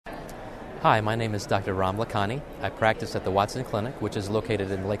Hi, my name is Dr. Raam Lakhani. I practice at the Watson Clinic, which is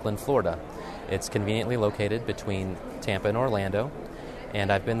located in Lakeland, Florida. It's conveniently located between Tampa and Orlando,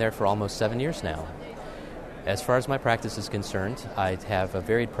 and I've been there for almost 7 years now. As far as my practice is concerned, I have a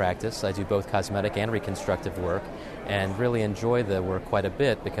varied practice. I do both cosmetic and reconstructive work, and really enjoy the work quite a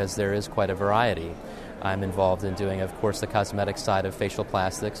bit because there is quite a variety. I'm involved in doing, of course, the cosmetic side of facial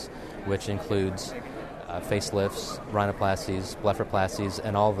plastics, which includes facelifts, rhinoplasties, blepharoplasties,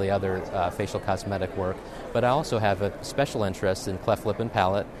 and all the other facial cosmetic work. But I also have a special interest in cleft lip and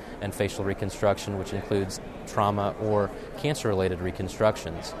palate and facial reconstruction, which includes trauma or cancer-related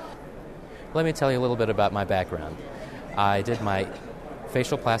reconstructions. Let me tell you a little bit about my background. I did my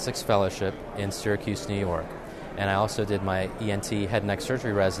facial plastics fellowship in Syracuse, New York, and I also did my ENT head and neck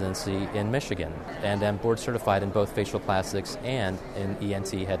surgery residency in Michigan, and am board certified in both facial plastics and in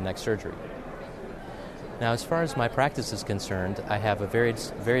ENT head and neck surgery. Now, as far as my practice is concerned, I have a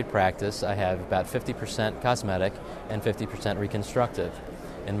varied practice. I have about 50% cosmetic and 50% reconstructive.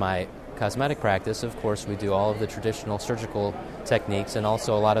 In my cosmetic practice, of course, we do all of the traditional surgical techniques and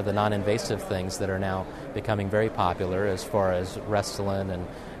also a lot of the non-invasive things that are now becoming very popular as far as Restylane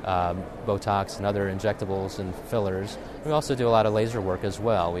and Botox and other injectables and fillers. We also do a lot of laser work as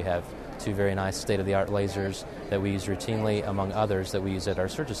well. We have 2 very nice state-of-the-art lasers that we use routinely, among others that we use at our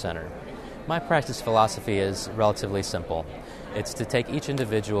surgery center. My practice philosophy is relatively simple. It's to take each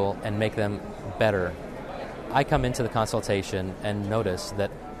individual and make them better. I come into the consultation and notice that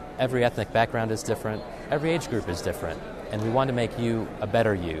every ethnic background is different, every age group is different, and we want to make you a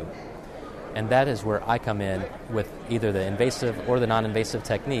better you. And that is where I come in with either the invasive or the non-invasive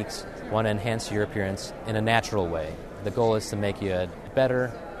techniques. Want to enhance your appearance in a natural way. The goal is to make you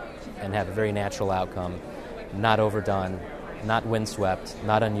better and have a very natural outcome, not overdone, not windswept,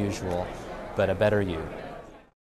 not unusual, but a better you.